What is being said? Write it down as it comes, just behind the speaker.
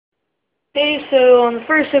Hey, so on the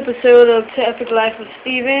first episode of To Epic Life of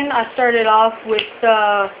Steven, I started off with,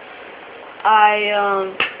 I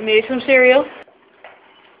made some cereal.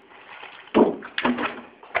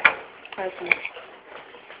 Had some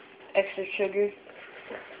extra sugar.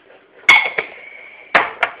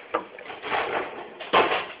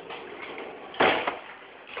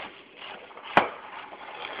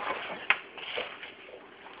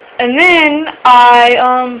 And then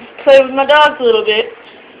I, played with my dogs a little bit.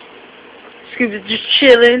 Scoobs is just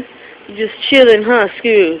chilling. Just chilling, huh,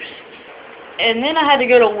 Scoobs? And then I had to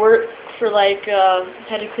go to work for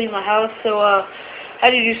had to clean my house, so I had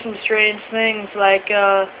to do some strange things like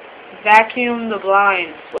vacuum the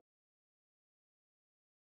blinds.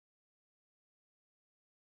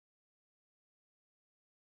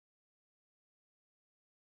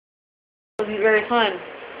 It wasn't very fun.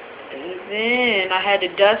 And then I had to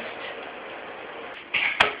dust.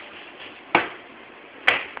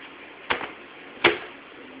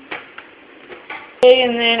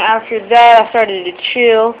 And then after that, I started to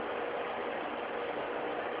chill.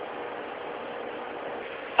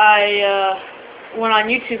 I went on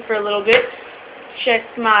YouTube for a little bit,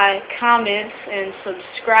 checked my comments and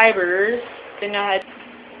subscribers. Then I had.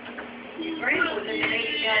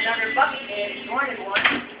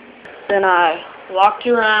 Then I walked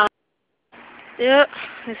around. Yep,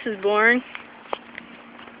 this is boring.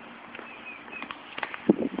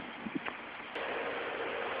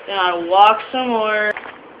 Then I walked some more.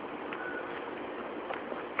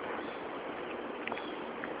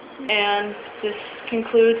 And this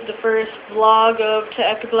concludes the first vlog of To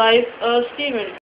Epic Life of Steven.